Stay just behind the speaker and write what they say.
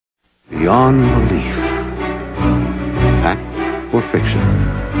Beyond belief. Fact or fiction?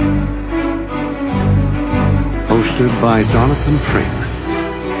 Hosted by Jonathan Frakes.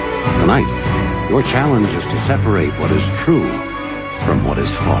 Tonight, your challenge is to separate what is true from what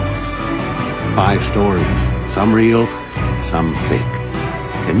is false. 5 stories, some real, some fake.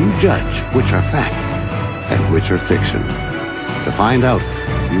 Can you judge which are fact and which are fiction? To find out,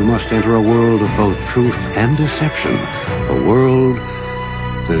 you must enter a world of both truth and deception. A world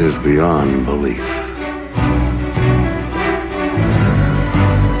that is beyond belief.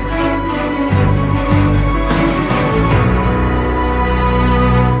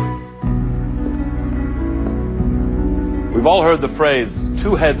 We've all heard the phrase,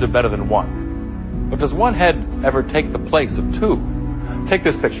 2 heads are better than 1. But does 1 head ever take the place of 2? Take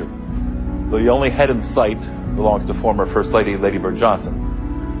this picture. The only head in sight belongs to former First Lady, Lady Bird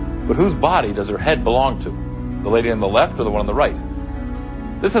Johnson. But whose body does her head belong to? The lady on the left or the one on the right?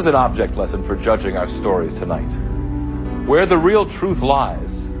 This is an object lesson for judging our stories tonight. Where the real truth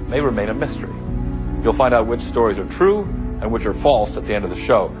lies may remain a mystery. You'll find out which stories are true and which are false at the end of the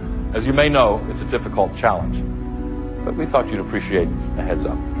show. As you may know, it's a difficult challenge. But we thought you'd appreciate a heads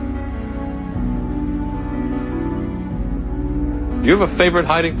up. Do you have a favorite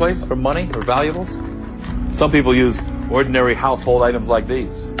hiding place for money or valuables? Some people use ordinary household items like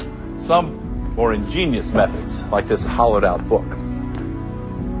these. Some more ingenious methods, like this hollowed-out book.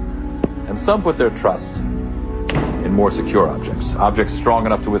 And some put their trust in more secure objects. Objects strong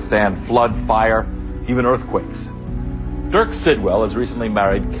enough to withstand flood, fire, even earthquakes. Dirk Sidwell has recently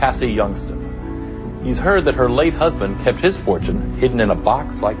married Cassie Youngston. He's heard that her late husband kept his fortune hidden in a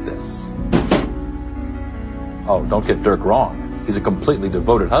box like this. Oh, don't get Dirk wrong. He's a completely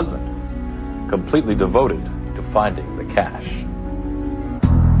devoted husband. Completely devoted to finding the cash.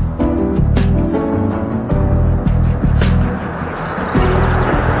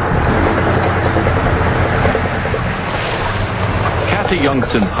 Cassie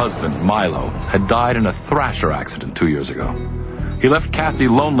Youngston's husband, Milo, had died in a thrasher accident 2 years ago. He left Cassie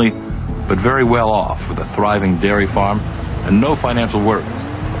lonely, but very well off, with a thriving dairy farm and no financial worries.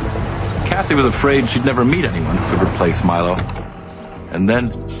 Cassie was afraid she'd never meet anyone who could replace Milo. And then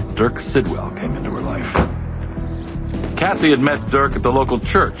Dirk Sidwell came into her life. Cassie had met Dirk at the local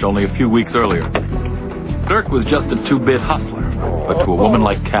church only a few weeks earlier. Dirk was just a 2-bit hustler, but to a woman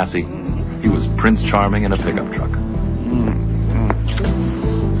like Cassie, he was Prince Charming in a pickup truck.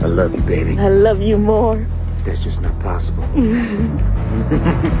 I love you, baby. I love you more. That's just not possible.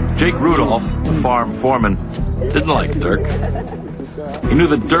 Jake Rudolph, the farm foreman, didn't like Dirk. He knew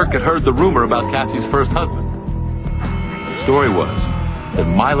that Dirk had heard the rumor about Cassie's first husband. The story was that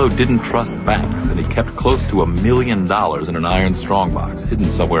Milo didn't trust banks, and he kept close to $1 million in an iron strongbox hidden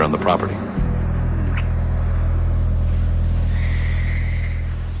somewhere on the property.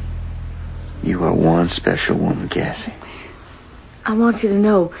 You are one special woman, Cassie. I want you to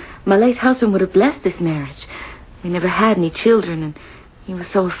know, my late husband would have blessed this marriage. We never had any children, and he was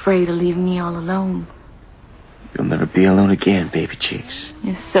so afraid of leaving me all alone. You'll never be alone again, baby cheeks.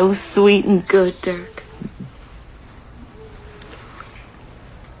 You're so sweet and good, Dirk.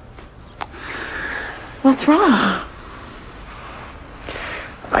 What's wrong?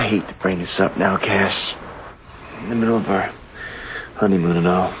 I hate to bring this up now, Cass. In the middle of our honeymoon and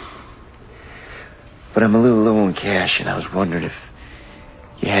all. But I'm a little low on cash, and I was wondering if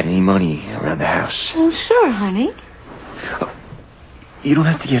you had any money around the house. Oh, sure, honey. Oh, you don't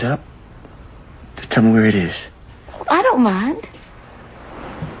have to get up. Just tell me where it is. I don't mind.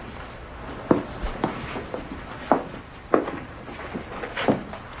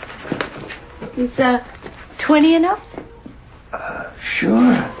 Is 20 enough?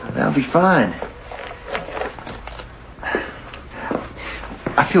 Sure. That'll be fine.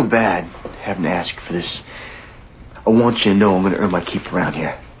 I feel bad having to ask you for this. I want you to know I'm going to earn my keep around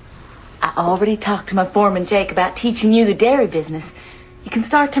here. I already talked to my foreman, Jake, about teaching you the dairy business. You can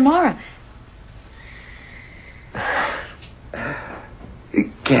start tomorrow.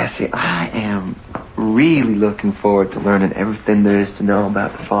 Cassie, I am really looking forward to learning everything there is to know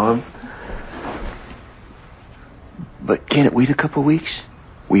about the farm. But can it wait a couple weeks?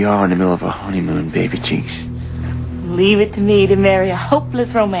 We are in the middle of a honeymoon, baby cheeks. Leave it to me to marry a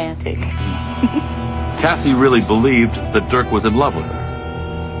hopeless romantic. Cassie really believed that Dirk was in love with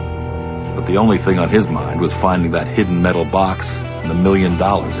her. But the only thing on his mind was finding that hidden metal box and the $1 million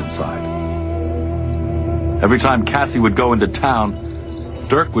inside. Every time Cassie would go into town,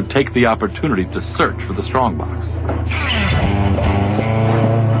 Dirk would take the opportunity to search for the strongbox.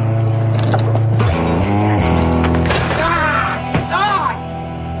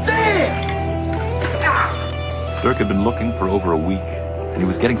 Dirk had been looking for over a week, and he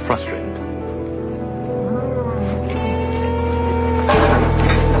was getting frustrated.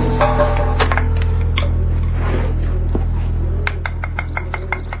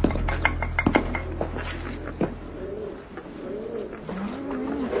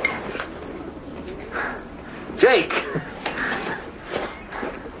 Jake!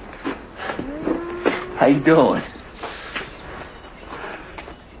 How you doing?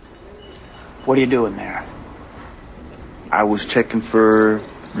 What are you doing there? I was checking for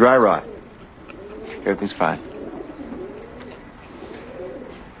dry rot. Everything's fine.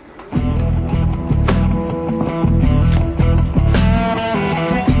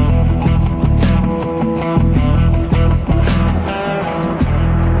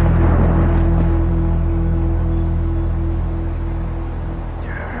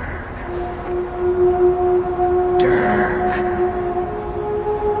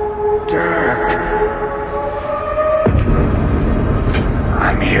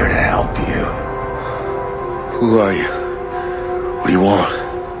 Who are you? What do you want?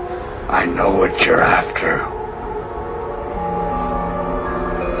 I know what you're after.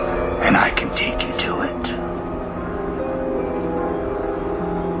 And I can take you to it.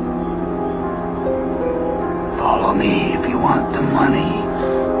 Follow me if you want the money.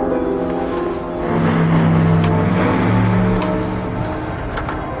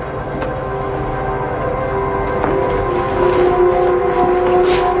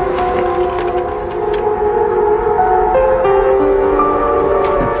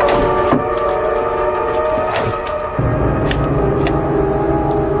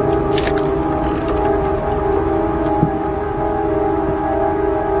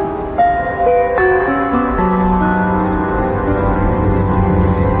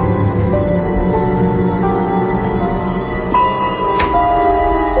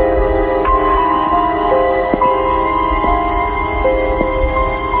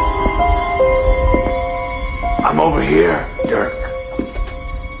 I'm over here, Dirk.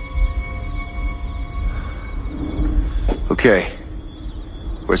 Okay.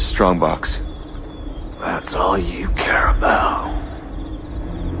 Where's the strongbox? That's all you care about.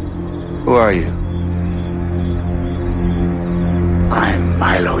 Who are you? I'm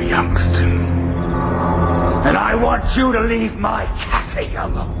Milo Youngston. And I want you to leave my casa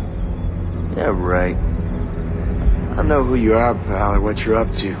alone. Yeah, right. I don't know who you are, pal, or what you're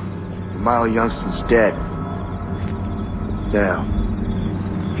up to. Milo Youngston's dead. Now,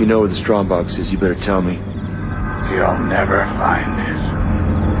 if you know where the strongbox is, you better tell me. You'll never find it.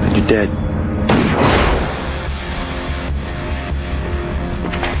 Then you're dead.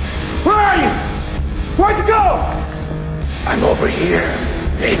 Where are you? Where'd you go? I'm over here,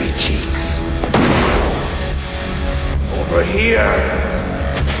 baby cheeks. Over here.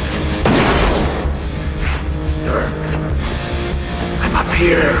 Dirk. I'm up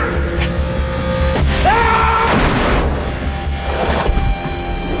here. Ah!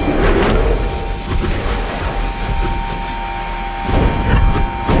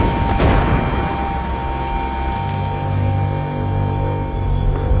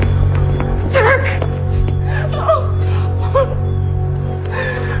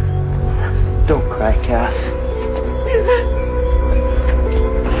 Don't cry, Cass.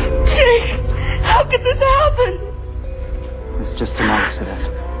 Jake, how could this happen? It's just an accident.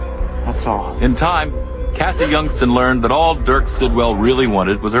 That's all. In time, Cassie Youngston learned that all Dirk Sidwell really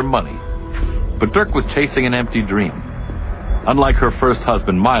wanted was her money. But Dirk was chasing an empty dream. Unlike her first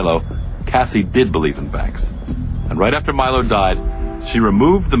husband, Milo, Cassie did believe in banks. And right after Milo died, she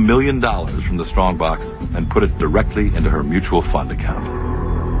removed the $1 million from the strongbox and put it directly into her mutual fund account.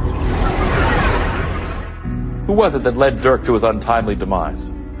 Who was it that led Dirk to his untimely demise?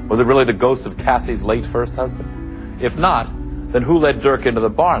 Was it really the ghost of Cassie's late first husband? If not, then who led Dirk into the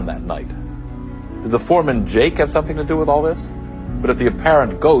barn that night? Did the foreman Jake have something to do with all this? But if the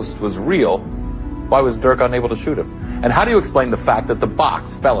apparent ghost was real, why was Dirk unable to shoot him? And how do you explain the fact that the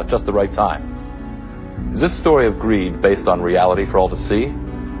box fell at just the right time? Is this story of greed based on reality for all to see?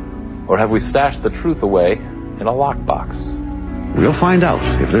 Or have we stashed the truth away in a lockbox? We'll find out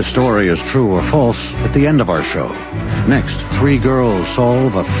if this story is true or false at the end of our show. Next, 3 girls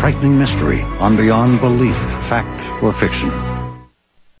solve a frightening mystery on Beyond Belief, Fact or Fiction.